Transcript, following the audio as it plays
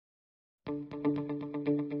Hi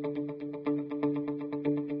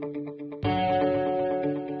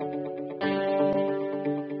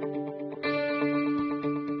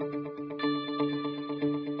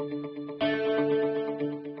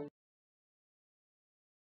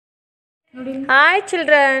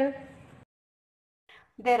children.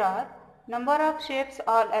 There are number of shapes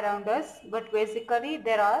all around us, but basically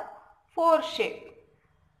there are 4 shapes.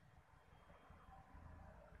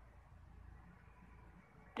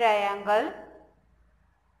 Triangle,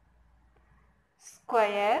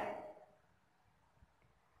 square,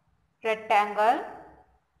 rectangle,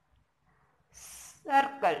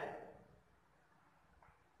 circle.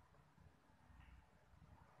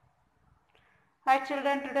 Hi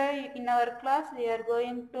children, today in our class we are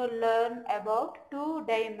going to learn about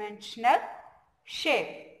two-dimensional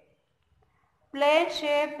shape. Plane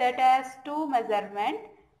shape that has two measurements,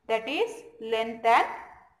 that is length and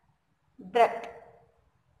breadth.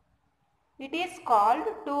 It is called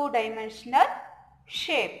two-dimensional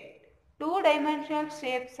shape. Two-dimensional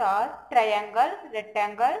shapes are triangle,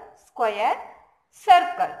 rectangle, square,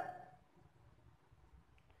 circle.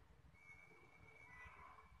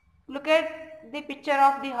 Look at the picture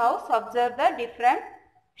of the house. Observe the different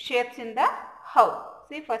shapes in the house.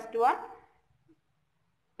 See, first one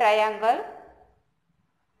triangle.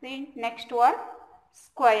 See, next one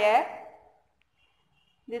square.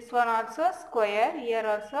 This one also square. Here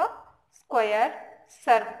also square,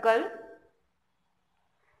 circle,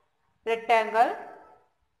 rectangle.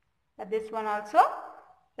 This one also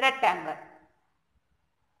rectangle.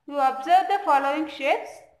 You observe the following shapes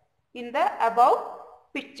in the above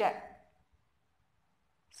picture: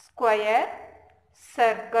 square,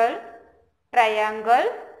 circle,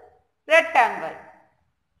 triangle, rectangle.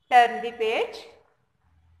 Turn the page.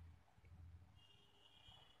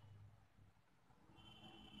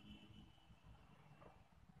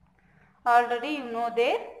 Already you know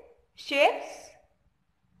their shapes,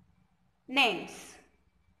 names.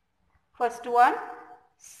 First one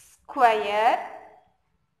square,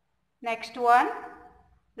 next one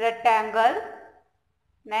rectangle,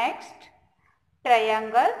 next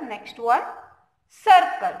triangle, next one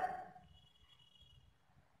circle.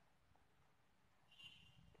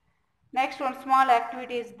 Next one small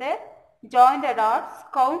activity is there. Join the dots,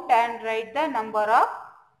 count and write the number of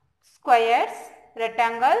squares,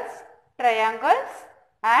 rectangles, triangles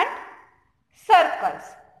and circles.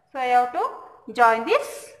 So I have to join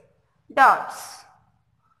these dots.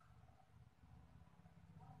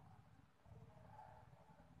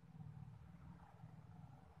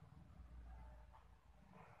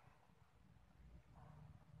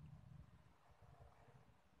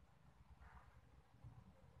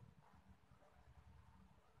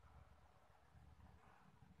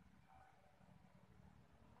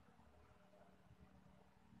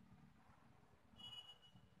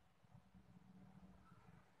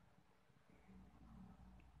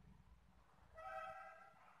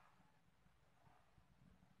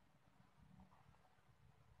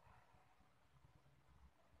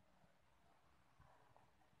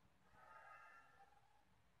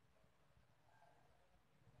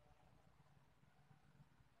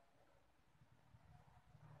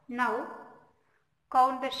 Now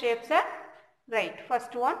count the shapes and write.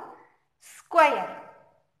 First one square.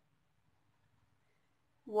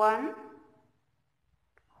 1,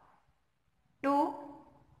 2,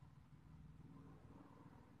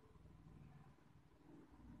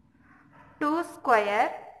 2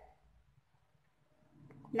 square.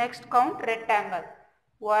 Next count rectangle.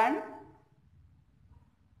 1,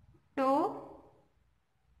 2,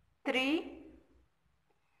 3,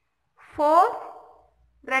 4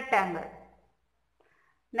 rectangle.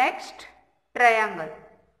 Next triangle.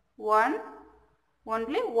 1,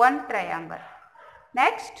 only one triangle.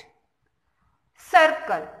 Next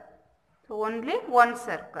circle. So only one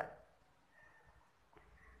circle.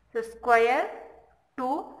 So square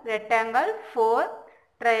 2, rectangle 4,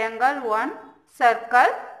 triangle 1,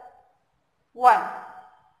 circle 1.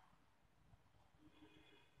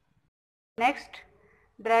 Next,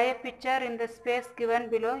 draw a picture in the space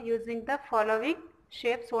given below using the following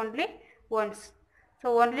shapes only once.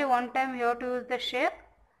 So only one time you have to use the shape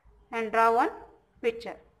and draw one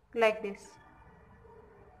picture like this.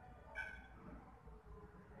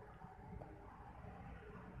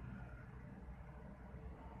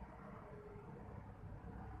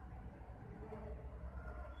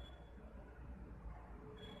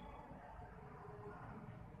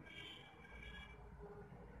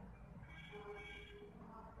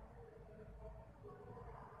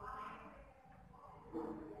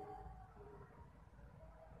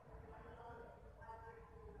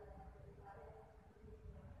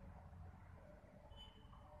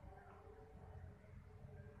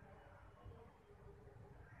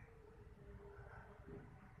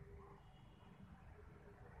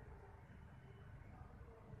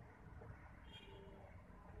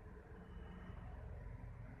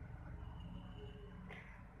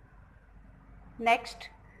 Next,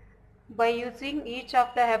 by using each of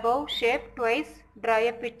the above shape twice, draw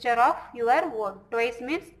a picture of your own. Twice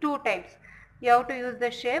means 2 times. You have to use the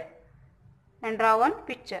shape and draw one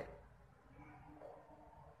picture.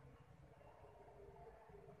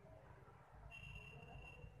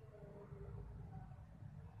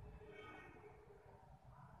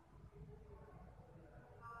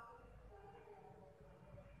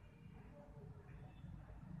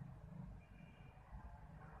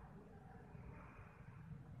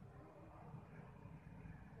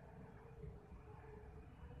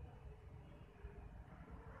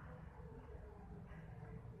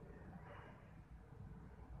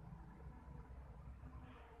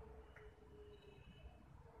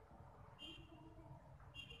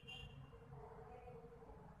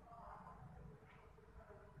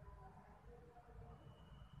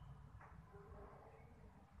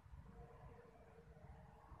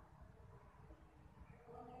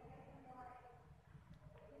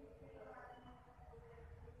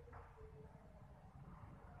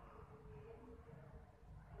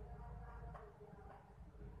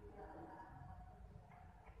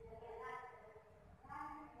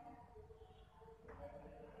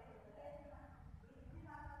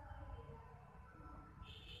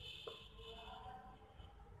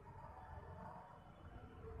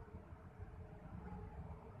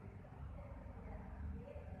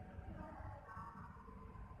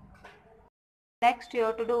 Next, you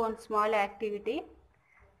have to do one small activity.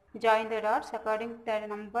 Join the dots according to the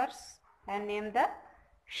numbers and name the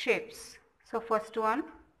shapes. So first one,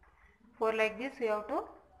 for like this you have to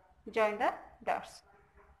join the dots.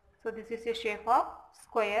 So this is a shape of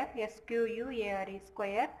square, S-Q-U-A-R-E,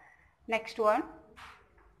 square. Next one,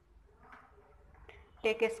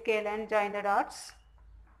 take a scale and join the dots.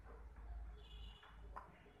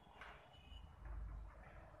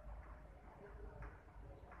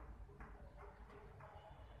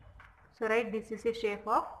 So write this is a shape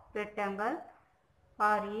of rectangle,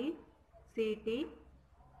 R-E-C-T-A-N-G-L-E.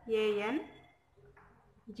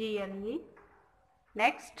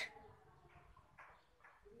 Next,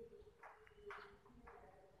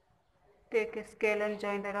 take a scale and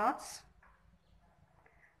join the dots.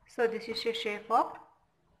 So this is a shape of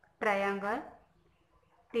triangle,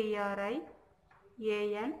 T-R-I-A-N-G-L-E,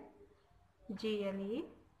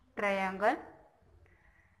 triangle.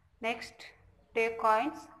 Next, take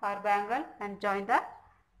coins or bangle and join the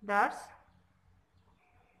dots.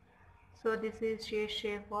 So this is a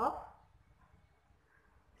shape of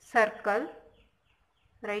circle.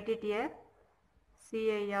 Write it here,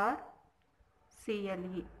 C-I-R-C-L-E,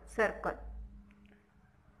 circle.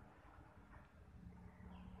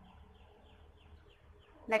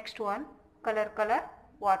 Next one, color,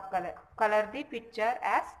 what color? Color the picture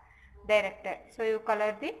as directed. So you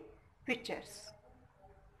color the pictures.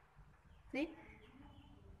 See,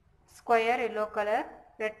 square yellow color,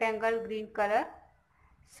 rectangle green color,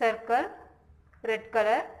 circle red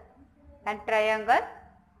color, and triangle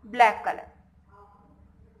black color.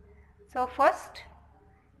 So first,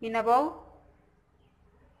 in the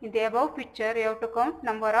above picture you have to count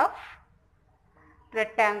number of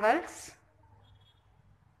rectangles,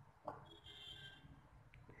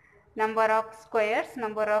 number of squares,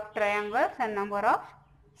 number of triangles, and number of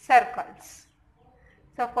circles.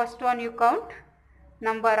 So first one you count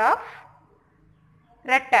number of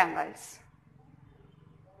rectangles.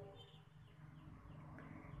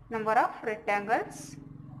 Number of rectangles,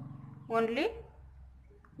 only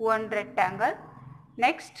one rectangle.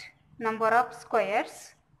 Next, number of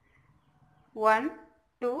squares, 1,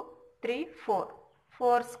 2, 3, 4.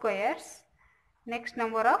 4 squares. Next,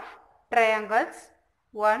 number of triangles,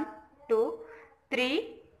 1, 2,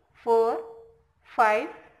 3, 4, 5,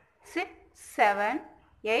 6, 7,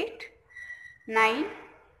 8, 9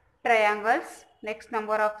 triangles. Next,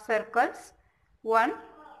 number of circles, 1,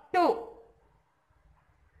 2.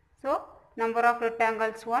 So, number of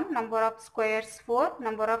rectangles 1, number of squares 4,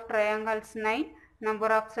 number of triangles 9, number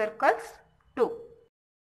of circles 2.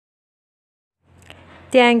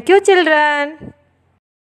 Thank you, children.